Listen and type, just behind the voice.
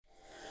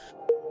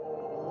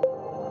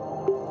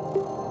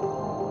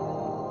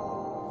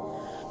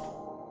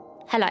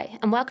Hello,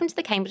 and welcome to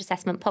the Cambridge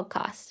Assessment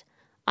Podcast.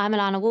 I'm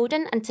Alana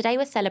Walden, and today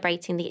we're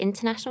celebrating the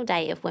International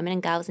Day of Women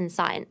and Girls in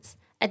Science,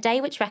 a day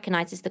which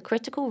recognises the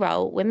critical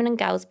role women and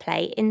girls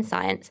play in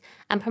science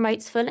and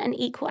promotes full and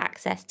equal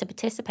access to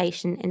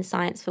participation in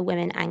science for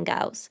women and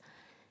girls.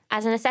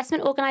 As an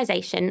assessment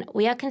organisation,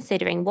 we are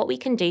considering what we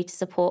can do to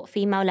support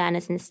female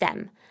learners in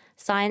STEM,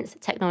 science,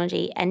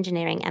 technology,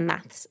 engineering and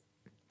maths.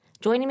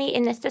 Joining me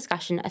in this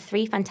discussion are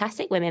three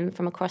fantastic women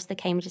from across the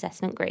Cambridge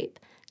Assessment Group,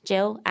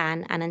 Jill,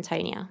 Anne and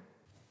Antonia.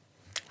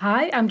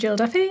 Hi, I'm Jill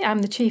Duffy. I'm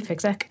the Chief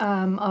Exec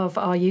of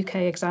our UK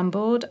Exam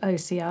Board,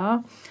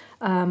 OCR.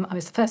 I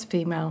was the first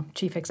female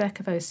Chief Exec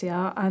of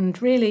OCR and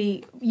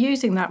really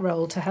using that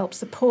role to help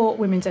support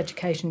women's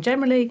education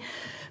generally,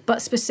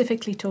 but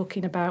specifically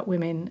talking about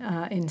women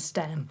in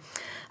STEM.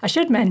 I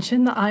should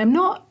mention that I am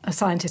not a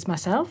scientist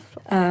myself.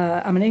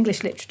 I'm an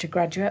English literature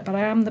graduate, but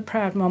I am the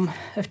proud mum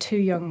of two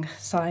young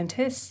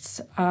scientists.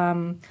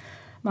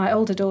 My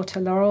older daughter,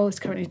 Laurel, is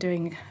currently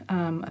doing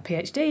a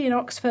PhD in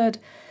Oxford,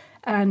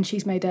 and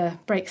she's made a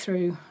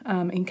breakthrough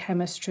in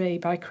chemistry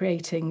by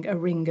creating a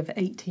ring of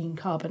 18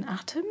 carbon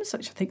atoms,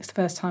 which I think is the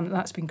first time that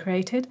that's been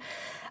created.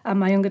 And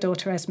my younger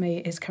daughter, Esme,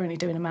 is currently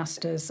doing a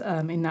master's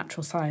in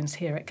natural science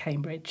here at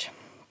Cambridge.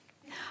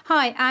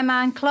 Hi, I'm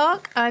Anne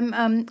Clark. I'm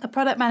a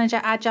product manager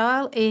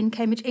Agile in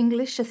Cambridge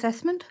English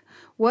Assessment,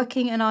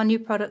 working in our new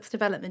products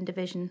development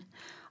division.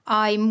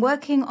 I'm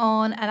working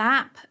on an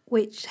app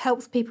which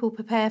helps people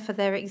prepare for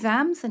their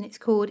exams, and it's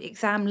called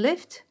Exam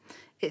Lift.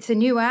 It's a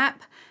new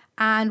app,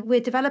 and we're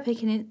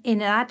developing it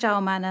in an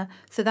agile manner.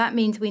 So that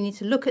means we need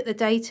to look at the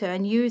data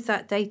and use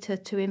that data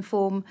to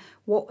inform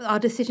what our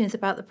decisions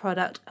about the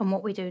product and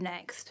what we do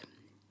next.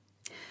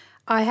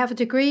 I have a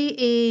degree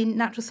in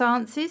natural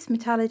sciences,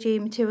 metallurgy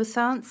and material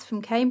science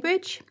from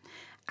Cambridge,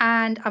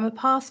 and I'm a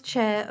past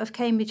chair of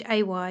Cambridge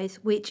AWISE,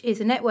 which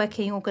is a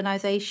networking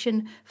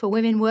organisation for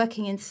women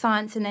working in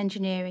science and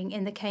engineering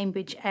in the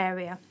Cambridge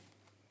area.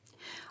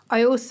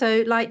 I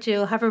also, like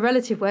Jill, have a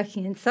relative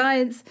working in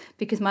science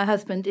because my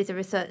husband is a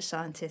research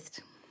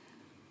scientist.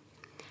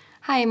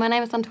 Hi, my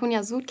name is Antonia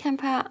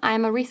Sudkemper.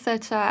 I'm a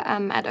researcher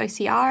at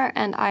OCR,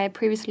 and I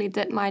previously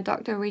did my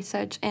doctoral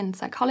research in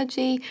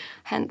psychology,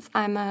 hence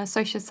I'm a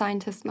social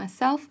scientist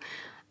myself.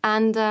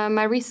 And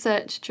my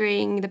research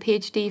during the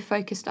PhD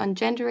focused on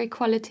gender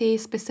equality,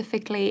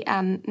 specifically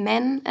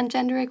men and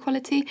gender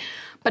equality,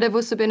 but I've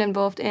also been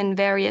involved in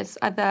various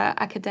other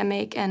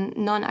academic and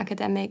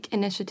non-academic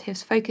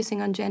initiatives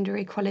focusing on gender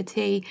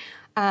equality.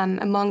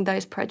 Among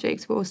those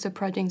projects were also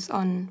projects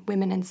on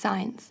women in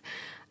science.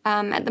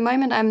 At the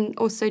moment, I'm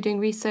also doing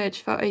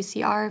research for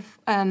OCR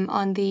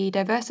on the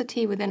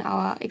diversity within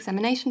our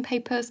examination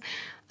papers,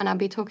 and I'll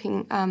be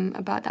talking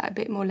about that a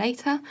bit more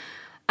later.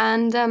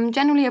 And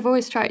generally, I've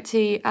always tried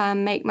to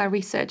make my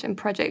research and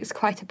projects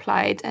quite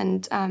applied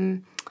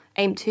and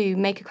aim to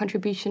make a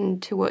contribution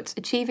towards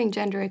achieving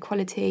gender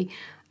equality.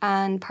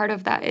 And part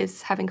of that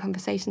is having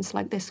conversations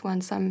like this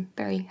one. So I'm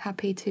very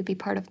happy to be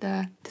part of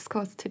the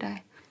discourse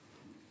today.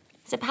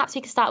 So perhaps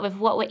we could start with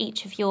what were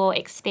each of your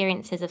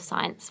experiences of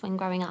science when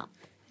growing up?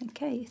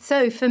 Okay,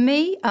 so for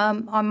me,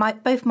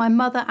 both my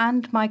mother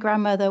and my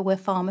grandmother were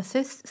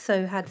pharmacists,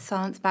 so had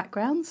science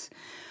backgrounds.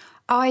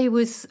 I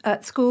was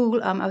at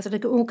school, I was at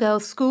an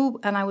all-girls school,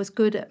 and I was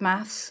good at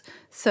maths,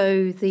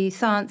 so the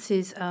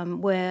sciences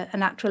were a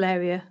natural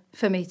area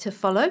for me to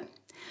follow.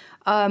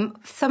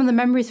 Some of the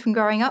memories from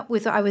growing up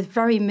was I was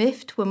very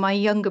miffed when my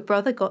younger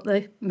brother got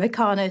the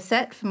Meccano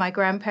set for my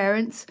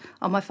grandparents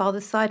on my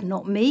father's side,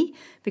 not me,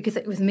 because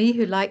it was me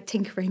who liked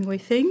tinkering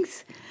with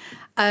things.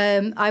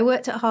 I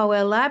worked at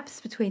Harwell Labs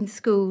between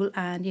school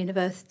and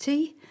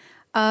university.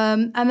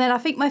 And then I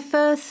think my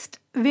first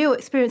real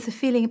experience of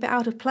feeling a bit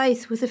out of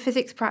place was the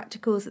physics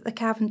practicals at the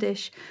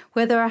Cavendish,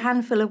 where there were a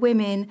handful of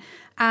women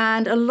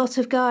and a lot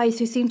of guys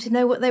who seemed to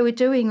know what they were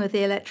doing with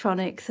the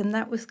electronics. And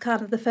that was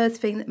kind of the first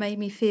thing that made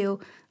me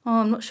feel,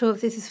 I'm not sure if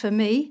this is for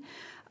me.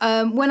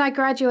 When I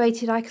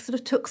graduated, I sort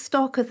of took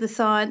stock of the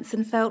science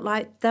and felt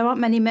like there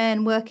aren't many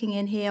men working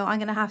in here. I'm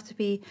going to have to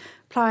be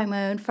plying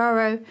my own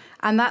furrow.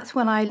 And that's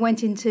when I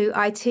went into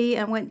IT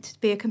and went to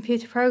be a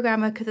computer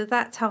programmer, because at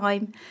that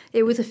time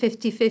it was a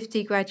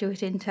 50-50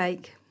 graduate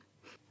intake.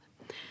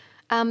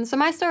 So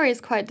my story is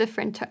quite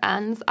different to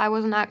Anne's. I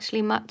wasn't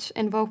actually much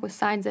involved with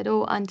science at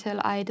all until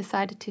I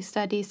decided to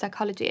study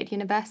psychology at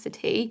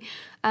university.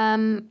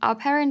 Our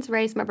parents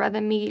raised my brother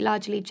and me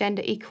largely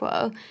gender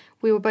equal.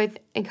 We were both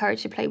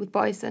encouraged to play with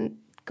boys and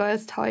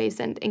girls' toys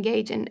and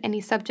engage in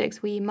any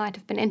subjects we might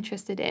have been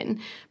interested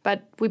in.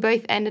 But we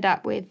both ended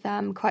up with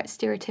quite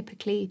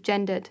stereotypically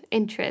gendered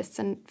interests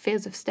and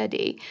fields of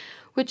study,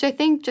 which I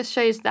think just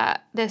shows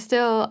that there's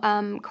still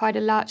quite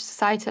a large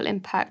societal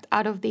impact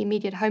out of the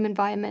immediate home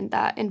environment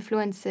that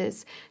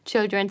influences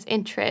children's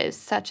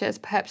interests, such as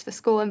perhaps the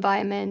school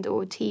environment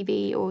or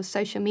TV or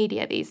social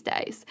media these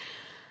days.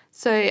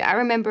 So I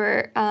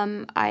remember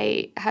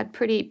I had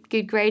pretty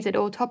good grades at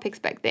all topics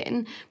back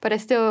then, but I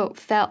still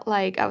felt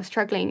like I was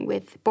struggling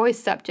with boys'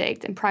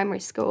 subjects in primary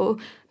school,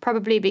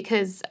 probably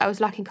because I was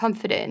lacking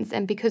confidence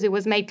and because it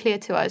was made clear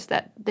to us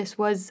that this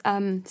was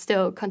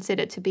still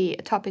considered to be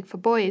a topic for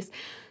boys.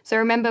 So I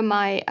remember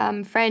my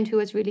friend who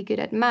was really good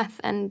at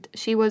math, and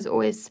she was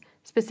always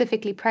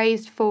specifically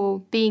praised for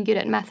being good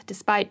at math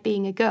despite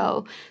being a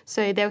girl.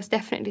 So there was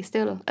definitely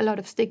still a lot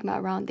of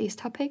stigma around these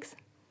topics.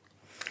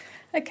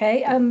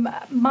 Okay,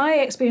 my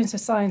experience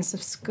of science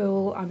of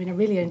school, I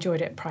really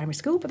enjoyed it at primary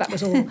school, but that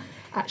was all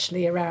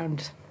actually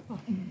around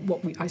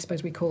what I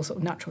suppose we call sort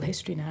of natural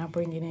history now,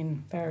 bringing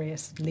in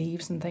various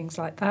leaves and things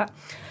like that.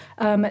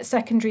 At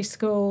secondary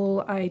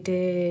school, I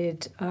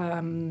did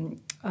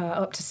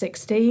up to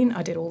 16.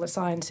 I did all the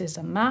sciences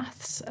and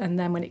maths, and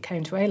then when it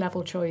came to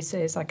A-level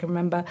choices, I can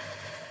remember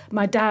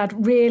my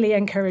dad really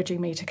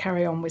encouraging me to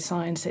carry on with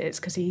sciences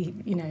because he,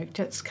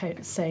 just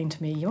kept saying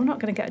to me, you're not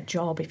going to get a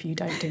job if you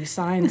don't do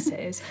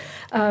sciences.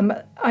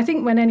 I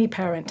think when any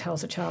parent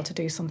tells a child to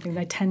do something,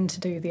 they tend to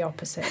do the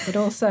opposite. But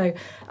also,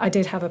 I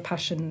did have a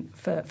passion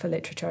for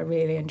literature. I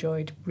really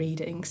enjoyed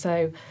reading.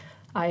 So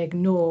I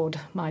ignored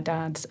my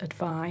dad's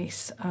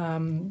advice.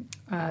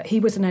 He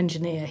was an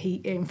engineer.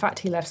 In fact,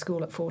 he left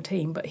school at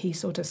 14, but he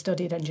sort of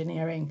studied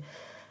engineering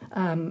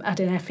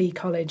at an FE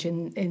college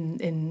in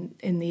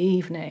the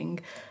evening.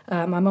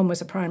 My mum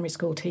was a primary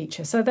school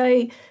teacher, so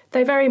they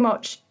very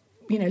much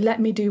let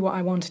me do what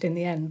I wanted in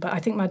the end. But I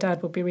think my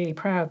dad would be really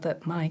proud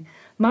that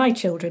my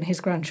children,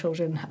 his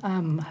grandchildren,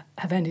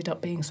 have ended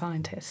up being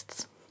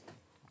scientists.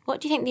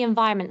 What do you think the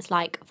environment's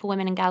like for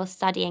women and girls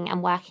studying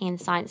and working in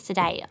science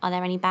today? Are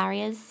there any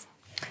barriers?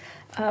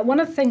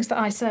 One of the things that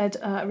I said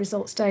at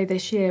Results Day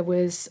this year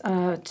was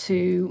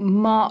to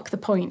mark the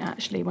point,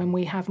 actually, when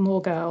we have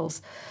more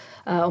girls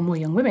or more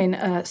young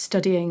women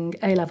studying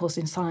A-levels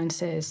in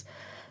sciences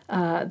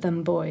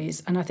than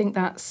boys. And I think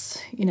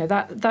that's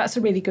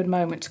a really good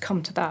moment to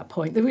come to that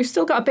point. We've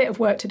still got a bit of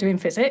work to do in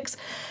physics,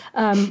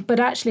 but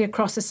actually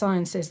across the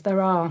sciences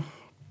there are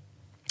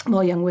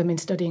more young women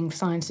studying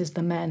sciences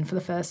than men for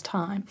the first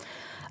time.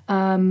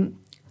 And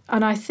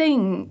I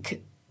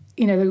think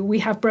we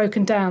have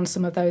broken down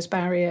some of those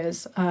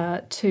barriers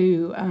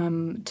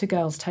to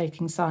girls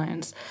taking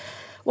science.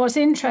 What's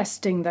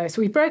interesting, though,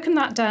 so we've broken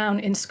that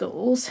down in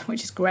schools,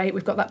 which is great.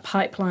 We've got that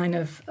pipeline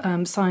of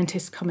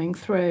scientists coming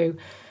through.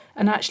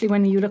 And actually,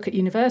 when you look at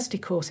university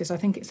courses, I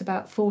think it's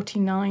about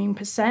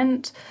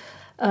 49%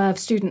 of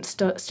students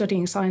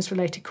studying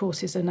science-related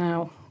courses are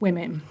now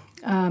women.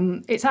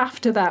 It's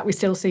after that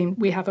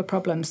we have a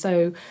problem.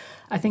 So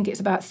I think it's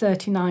about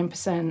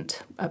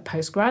 39% at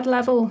postgrad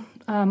level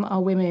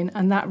are women,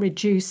 and that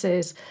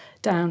reduces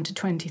down to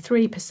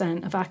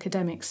 23% of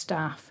academic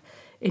staff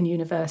in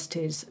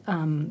universities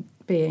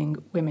being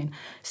women.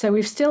 So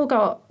we've still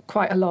got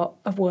quite a lot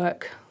of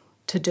work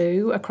to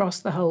do across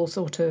the whole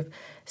sort of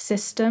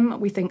system.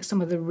 We think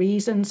some of the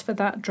reasons for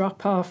that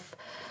drop-off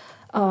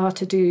are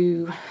to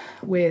do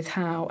with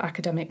how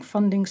academic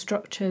funding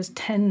structures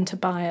tend to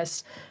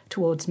bias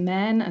towards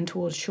men and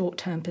towards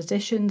short-term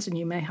positions, and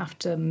you may have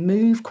to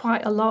move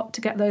quite a lot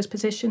to get those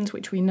positions,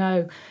 which we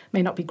know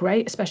may not be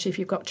great, especially if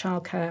you've got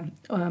childcare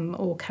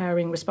or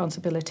caring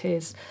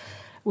responsibilities.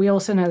 We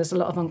also know there's a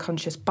lot of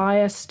unconscious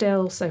bias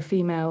still, so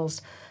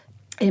females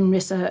in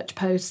research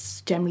posts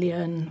generally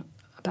earn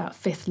about a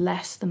fifth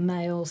less than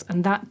males,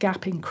 and that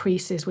gap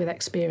increases with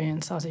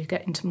experience as you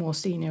get into more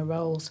senior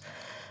roles.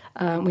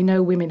 We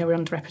know women are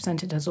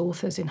underrepresented as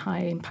authors in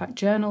high-impact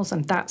journals,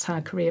 and that's how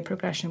career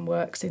progression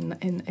works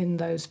in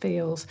those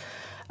fields.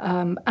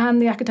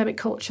 And the academic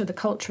culture, the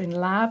culture in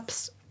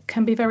labs,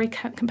 can be very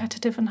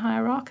competitive and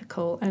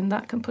hierarchical, and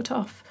that can put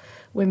off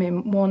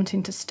women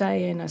wanting to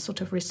stay in a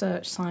sort of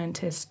research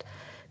scientist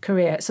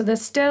career. So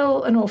there's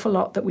still an awful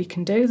lot that we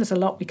can do. There's a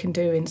lot we can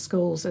do in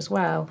schools as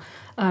well.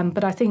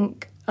 But I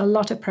think a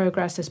lot of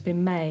progress has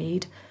been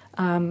made,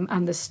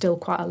 and there's still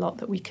quite a lot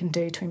that we can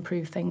do to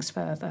improve things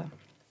further.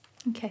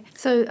 Okay,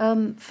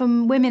 so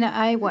from women at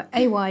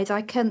AWISE,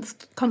 I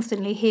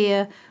constantly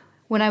hear,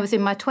 when I was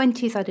in my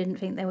 20s, I didn't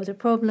think there was a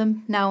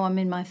problem. Now I'm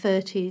in my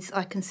 30s,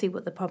 I can see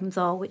what the problems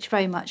are, which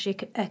very much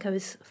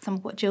echoes some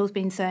of what Jill's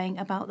been saying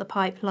about the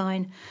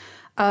pipeline.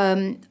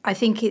 I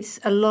think it's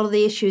a lot of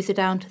the issues are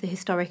down to the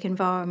historic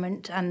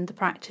environment and the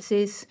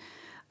practices.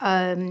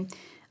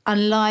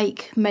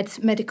 Unlike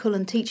medical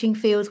and teaching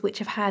fields, which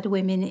have had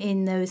women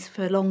in those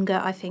for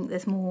longer, I think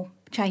there's more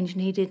change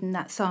needed in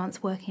that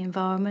science working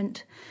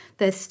environment.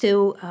 There's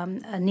still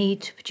a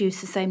need to produce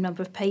the same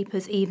number of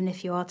papers, even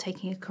if you are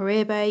taking a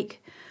career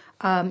break.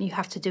 You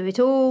have to do it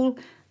all.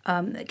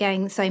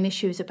 Again, the same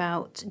issues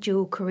about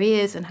dual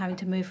careers and having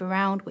to move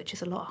around, which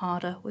is a lot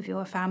harder with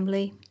your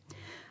family.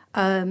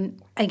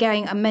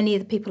 Again, many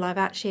of the people I've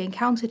actually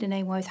encountered in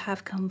AWISE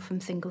have come from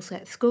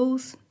single-sex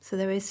schools, so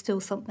there is still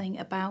something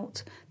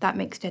about that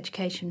mixed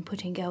education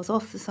putting girls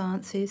off the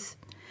sciences.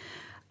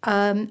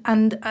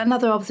 And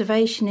another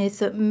observation is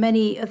that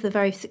many of the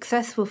very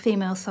successful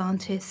female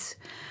scientists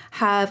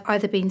have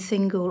either been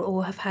single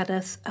or have had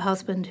a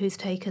husband who's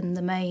taken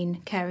the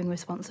main caring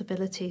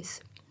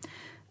responsibilities.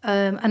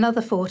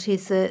 Another thought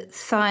is that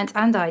science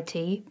and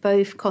IT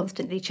both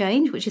constantly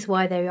change, which is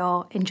why they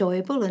are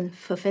enjoyable and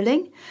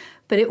fulfilling.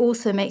 But it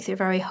also makes it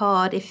very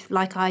hard if,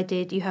 like I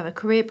did, you have a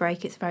career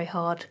break, it's very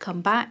hard to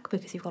come back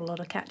because you've got a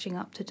lot of catching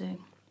up to do.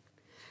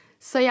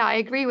 So yeah, I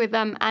agree with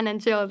Anne and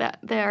Jill that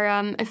there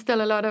is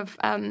still a lot of,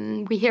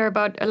 we hear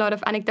about a lot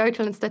of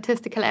anecdotal and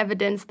statistical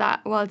evidence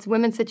that whilst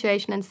women's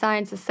situation in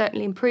science is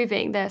certainly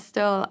improving, there's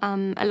still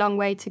a long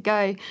way to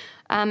go.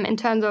 In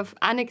terms of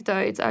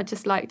anecdotes, I'd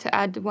just like to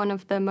add one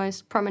of the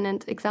most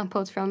prominent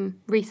examples from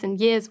recent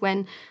years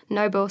when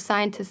Nobel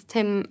scientist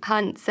Tim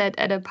Hunt said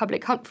at a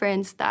public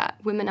conference that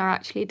women are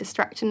actually a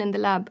distraction in the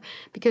lab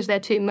because they're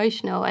too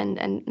emotional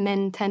and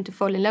men tend to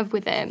fall in love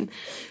with them.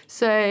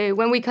 So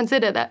when we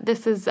consider that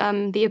this is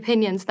the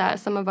opinions that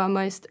some of our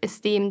most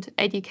esteemed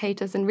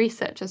educators and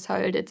researchers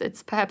hold,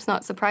 it's perhaps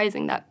not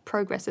surprising that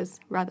progress is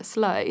rather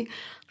slow.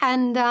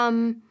 And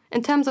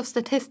in terms of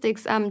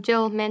statistics,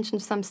 Jill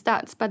mentioned some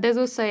stats, but there's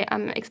also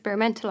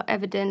experimental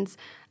evidence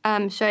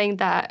showing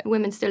that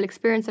women still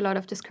experience a lot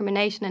of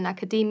discrimination in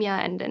academia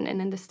and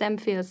in the STEM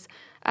fields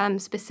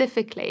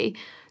specifically.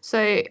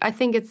 So I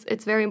think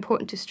it's very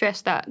important to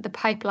stress that the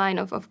pipeline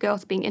of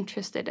girls being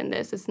interested in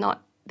this is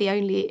not the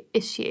only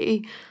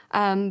issue.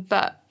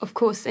 But of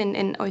course,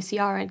 in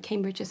OCR and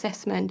Cambridge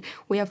Assessment,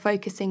 we are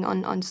focusing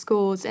on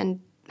schools,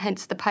 and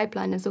hence the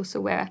pipeline is also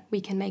where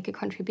we can make a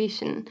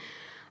contribution.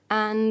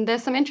 And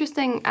there's some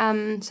interesting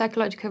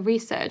psychological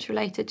research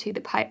related to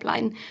the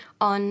pipeline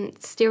on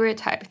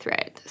stereotype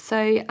threat.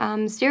 So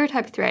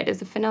stereotype threat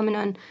is a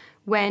phenomenon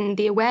when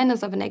the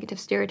awareness of a negative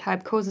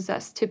stereotype causes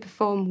us to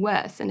perform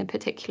worse in a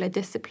particular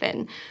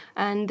discipline.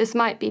 And this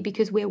might be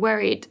because we're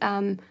worried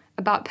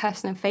about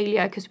personal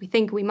failure because we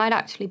think we might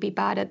actually be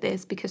bad at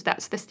this because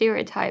that's the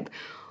stereotype.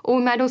 Or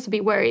we might also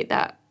be worried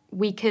that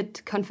we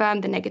could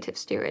confirm the negative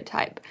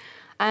stereotype.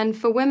 And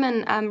for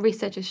women,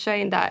 research has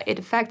shown that it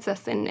affects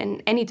us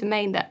in any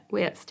domain that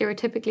we're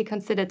stereotypically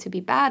considered to be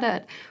bad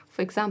at.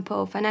 For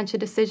example, financial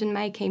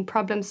decision-making,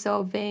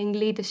 problem-solving,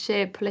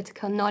 leadership,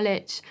 political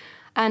knowledge,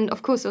 and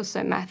of course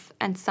also math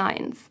and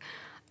science.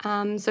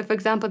 So for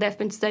example, there have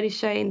been studies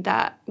showing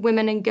that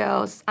women and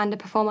girls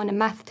underperform on a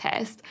math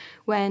test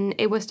when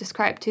it was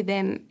described to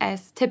them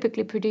as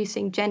typically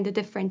producing gender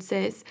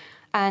differences,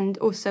 and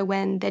also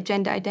when their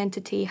gender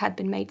identity had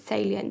been made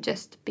salient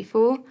just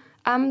before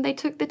they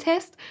took the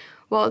test,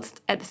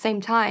 whilst at the same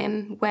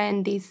time,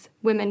 when these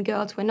women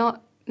girls were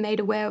not made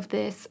aware of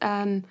this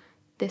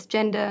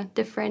gender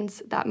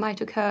difference that might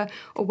occur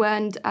or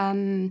weren't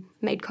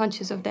made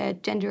conscious of their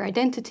gender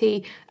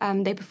identity,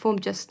 they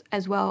performed just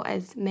as well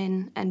as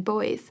men and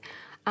boys.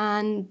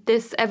 And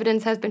this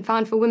evidence has been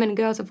found for women and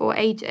girls of all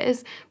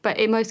ages, but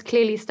it most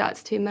clearly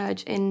starts to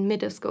emerge in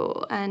middle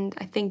school. And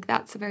I think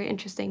that's a very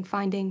interesting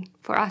finding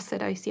for us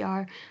at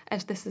OCR,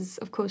 as this is,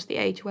 of course, the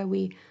age where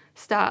we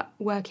start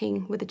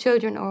working with the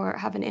children or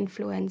have an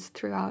influence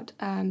through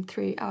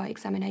our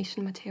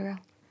examination material.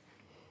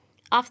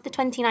 After the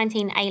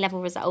 2019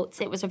 A-level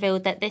results, it was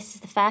revealed that this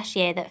is the first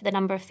year that the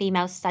number of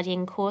females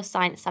studying core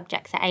science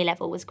subjects at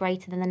A-level was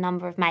greater than the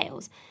number of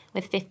males,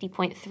 with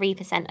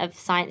 50.3% of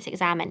science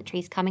exam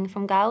entries coming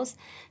from girls.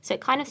 So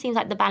it kind of seems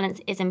like the balance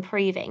is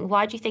improving.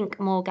 Why do you think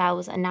more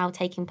girls are now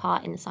taking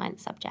part in the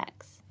science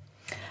subjects?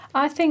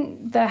 I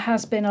think there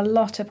has been a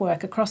lot of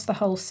work across the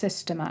whole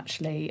system,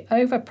 actually,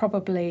 over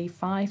probably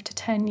 5 to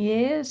 10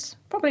 years,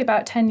 probably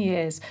about 10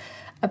 years,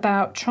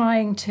 about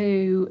trying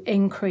to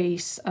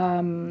increase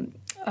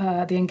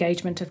the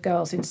engagement of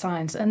girls in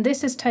science. And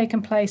this has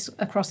taken place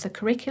across the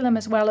curriculum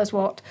as well as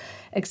what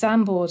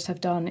exam boards have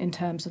done in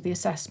terms of the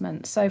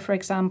assessment. So, for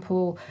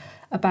example,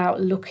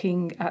 about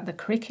looking at the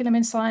curriculum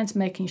in science,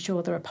 making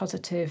sure there are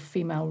positive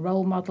female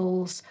role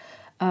models,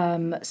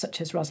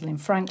 such as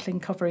Rosalind Franklin,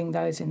 covering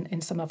those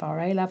in some of our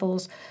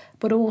A-levels,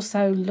 but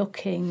also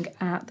looking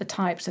at the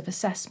types of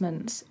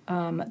assessments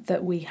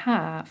that we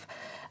have.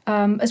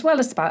 As well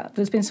as that,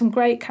 there's been some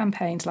great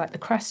campaigns like the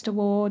CREST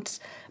Awards,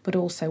 but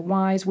also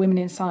WISE, Women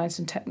in Science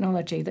and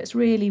Technology, that's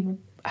really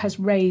has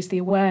raised the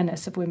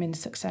awareness of women's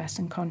success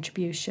and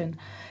contribution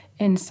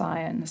in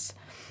science.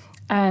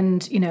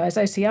 And, you know, as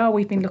OCR,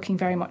 we've been looking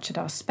very much at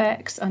our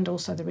specs and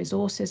also the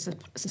resources, the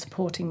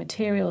supporting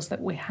materials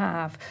that we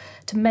have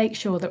to make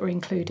sure that we're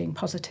including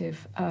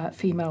positive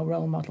female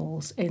role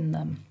models in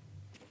them.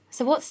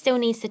 So what still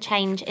needs to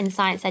change in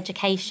science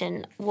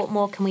education? What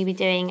more can we be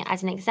doing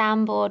as an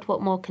exam board?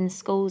 What more can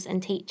schools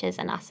and teachers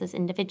and us as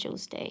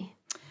individuals do?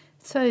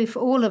 So for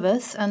all of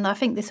us, and I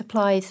think this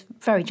applies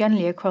very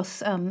generally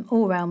across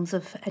all realms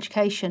of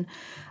education,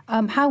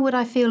 how would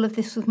I feel if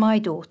this was my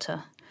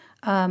daughter?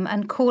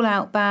 And call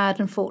out bad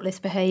and thoughtless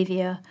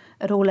behaviour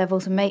at all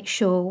levels and make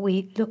sure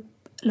we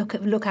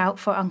look out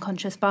for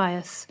unconscious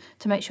bias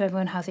to make sure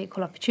everyone has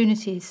equal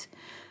opportunities.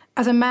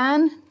 As a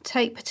man,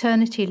 take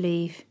paternity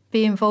leave,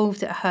 be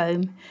involved at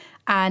home,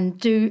 and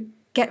do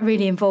get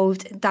really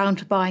involved down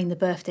to buying the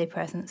birthday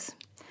presents.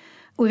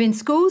 Within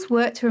schools,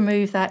 work to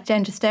remove that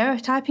gender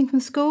stereotyping from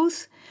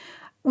schools.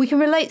 We can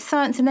relate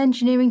science and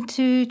engineering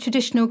to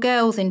traditional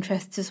girls'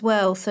 interests as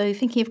well. So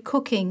thinking of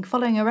cooking,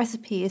 following a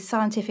recipe is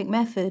scientific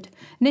method.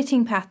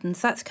 Knitting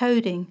patterns, that's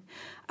coding.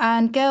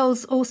 And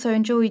girls also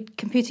enjoyed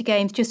computer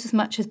games just as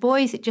much as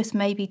boys. It just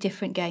may be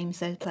different games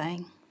they're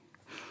playing.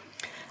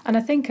 And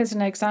I think as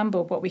an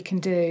example, what we can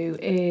do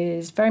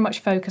is very much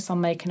focus on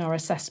making our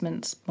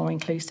assessments more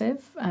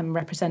inclusive and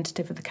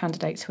representative of the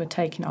candidates who are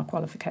taking our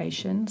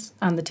qualifications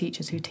and the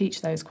teachers who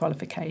teach those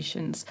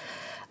qualifications.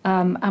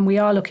 And we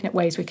are looking at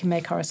ways we can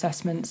make our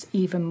assessments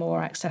even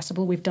more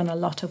accessible. We've done a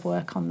lot of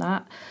work on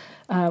that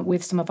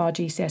with some of our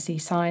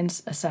GCSE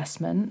science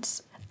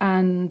assessments.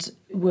 And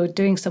we're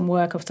doing some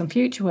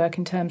future work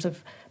in terms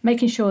of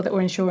making sure that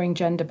we're ensuring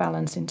gender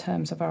balance in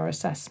terms of our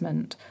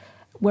assessment.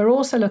 We're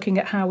also looking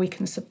at how we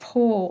can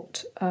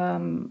support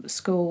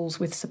schools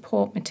with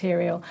support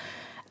material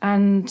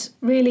and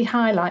really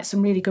highlight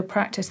some really good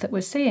practice that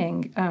we're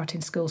seeing out in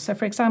schools. So,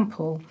 for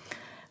example,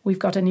 we've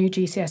got a new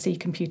GCSE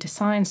computer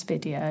science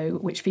video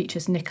which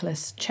features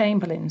Nicholas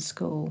Chamberlain's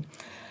school,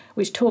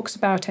 which talks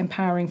about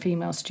empowering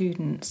female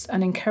students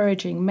and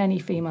encouraging many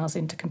females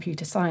into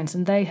computer science.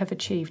 And they have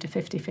achieved a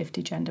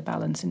 50-50 gender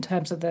balance in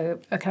terms of the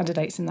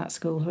candidates in that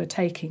school who are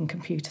taking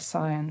computer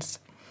science.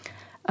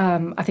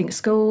 I think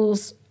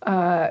schools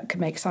can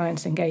make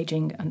science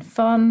engaging and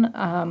fun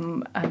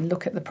and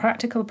look at the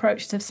practical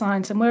approaches of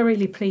science. And we're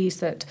really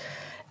pleased that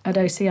at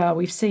OCR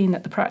we've seen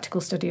that the practical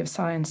study of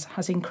science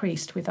has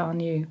increased with our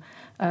new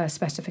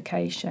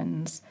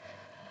specifications.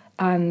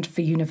 And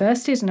for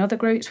universities and other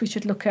groups, we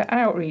should look at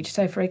outreach.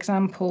 So, for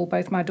example,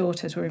 both my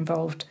daughters were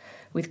involved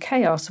with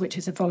Chaos, which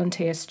is a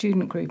volunteer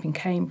student group in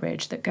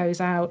Cambridge that goes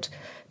out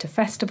to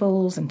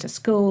festivals and to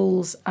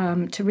schools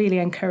to really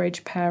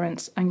encourage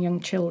parents and young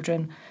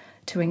children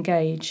to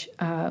engage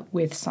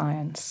with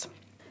science.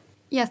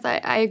 Yes,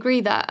 I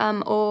agree that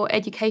all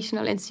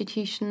educational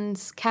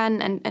institutions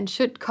can and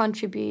should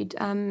contribute,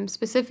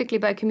 specifically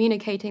by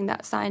communicating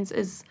that science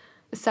is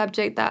a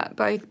subject that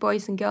both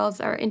boys and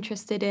girls are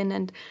interested in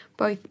and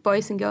both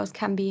boys and girls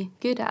can be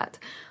good at.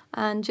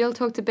 And Jill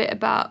talked a bit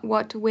about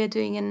what we're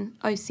doing in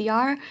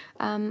OCR.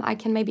 I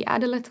can maybe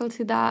add a little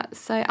to that.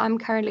 So I'm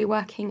currently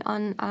working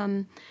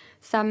on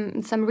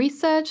some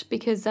research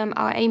because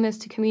our aim is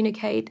to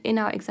communicate in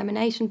our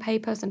examination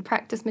papers and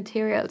practice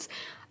materials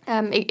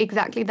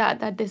exactly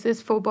that this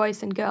is for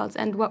boys and girls.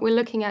 And what we're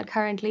looking at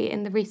currently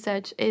in the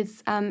research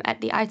is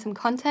at the item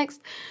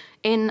context.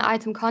 In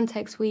item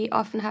context, we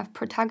often have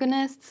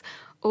protagonists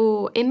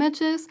or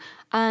images,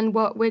 and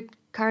what we're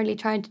currently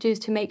trying to do is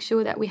to make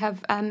sure that we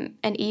have an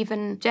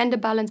even gender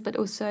balance, but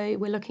also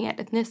we're looking at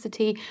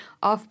ethnicity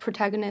of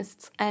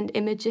protagonists and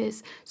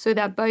images so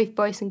that both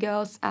boys and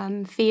girls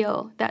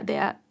feel that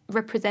they're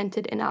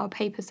represented in our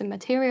papers and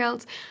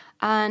materials.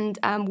 And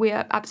we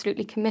are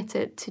absolutely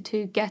committed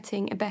to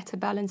getting a better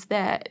balance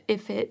there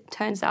if it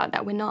turns out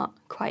that we're not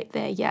quite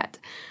there yet.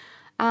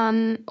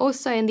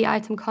 Also in the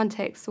item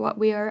context, what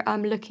we are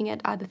looking at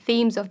are the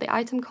themes of the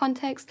item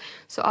context.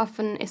 So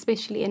often,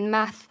 especially in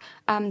math,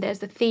 there's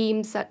the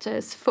themes such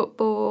as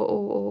football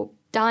or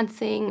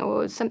dancing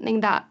or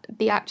something that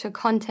the actual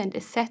content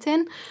is set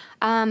in.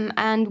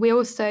 And we're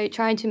also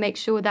trying to make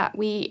sure that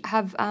we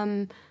have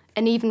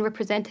an even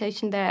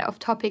representation there of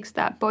topics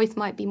that boys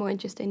might be more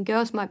interested in,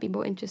 girls might be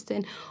more interested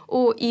in,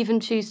 or even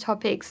choose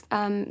topics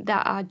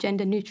that are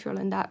gender neutral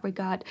in that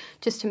regard,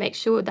 just to make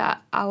sure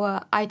that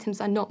our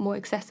items are not more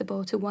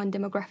accessible to one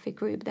demographic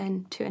group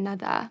than to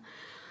another.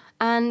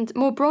 And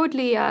more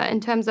broadly,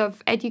 in terms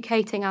of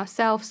educating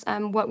ourselves,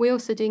 what we're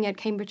also doing at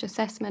Cambridge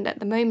Assessment at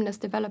the moment is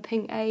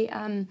developing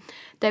a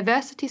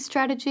diversity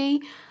strategy.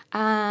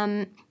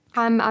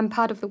 I'm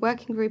part of the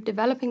working group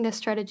developing this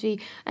strategy,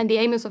 and the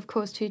aim is, of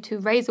course, to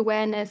raise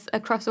awareness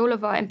across all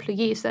of our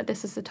employees that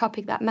this is a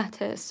topic that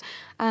matters.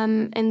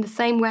 In the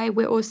same way,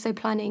 we're also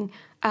planning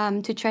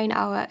to train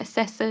our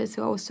assessors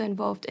who are also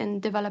involved in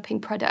developing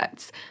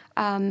products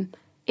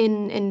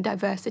in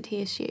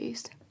diversity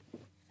issues.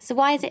 So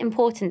why is it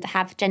important to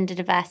have gender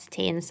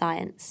diversity in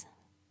science?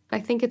 I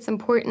think it's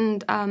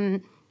important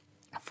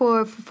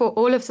for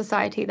all of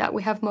society that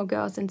we have more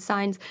girls in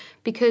science,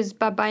 because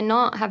by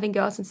not having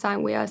girls in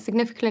science, we are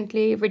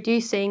significantly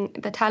reducing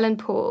the talent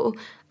pool,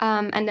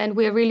 and then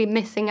we're really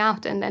missing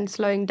out and then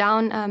slowing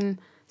down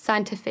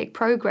scientific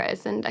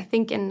progress. And I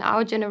think in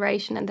our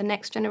generation and the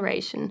next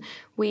generation,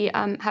 we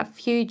have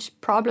huge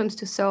problems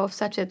to solve,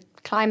 such as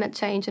climate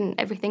change and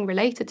everything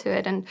related to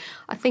it. And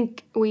I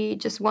think we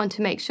just want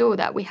to make sure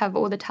that we have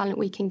all the talent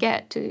we can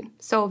get to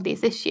solve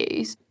these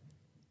issues.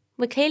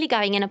 We're clearly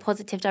going in a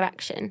positive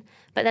direction,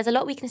 but there's a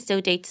lot we can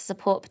still do to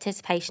support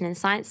participation in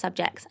science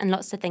subjects and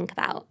lots to think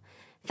about.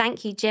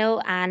 Thank you,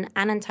 Jill, Anne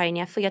and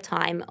Antonia, for your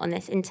time on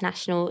this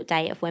International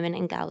Day of Women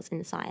and Girls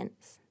in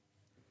Science.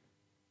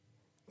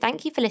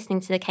 Thank you for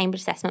listening to the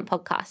Cambridge Assessment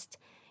Podcast.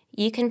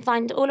 You can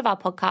find all of our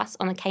podcasts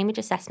on the Cambridge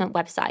Assessment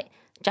website.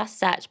 Just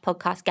search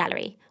Podcast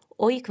Gallery,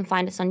 or you can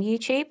find us on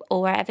YouTube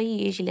or wherever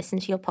you usually listen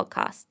to your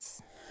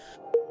podcasts.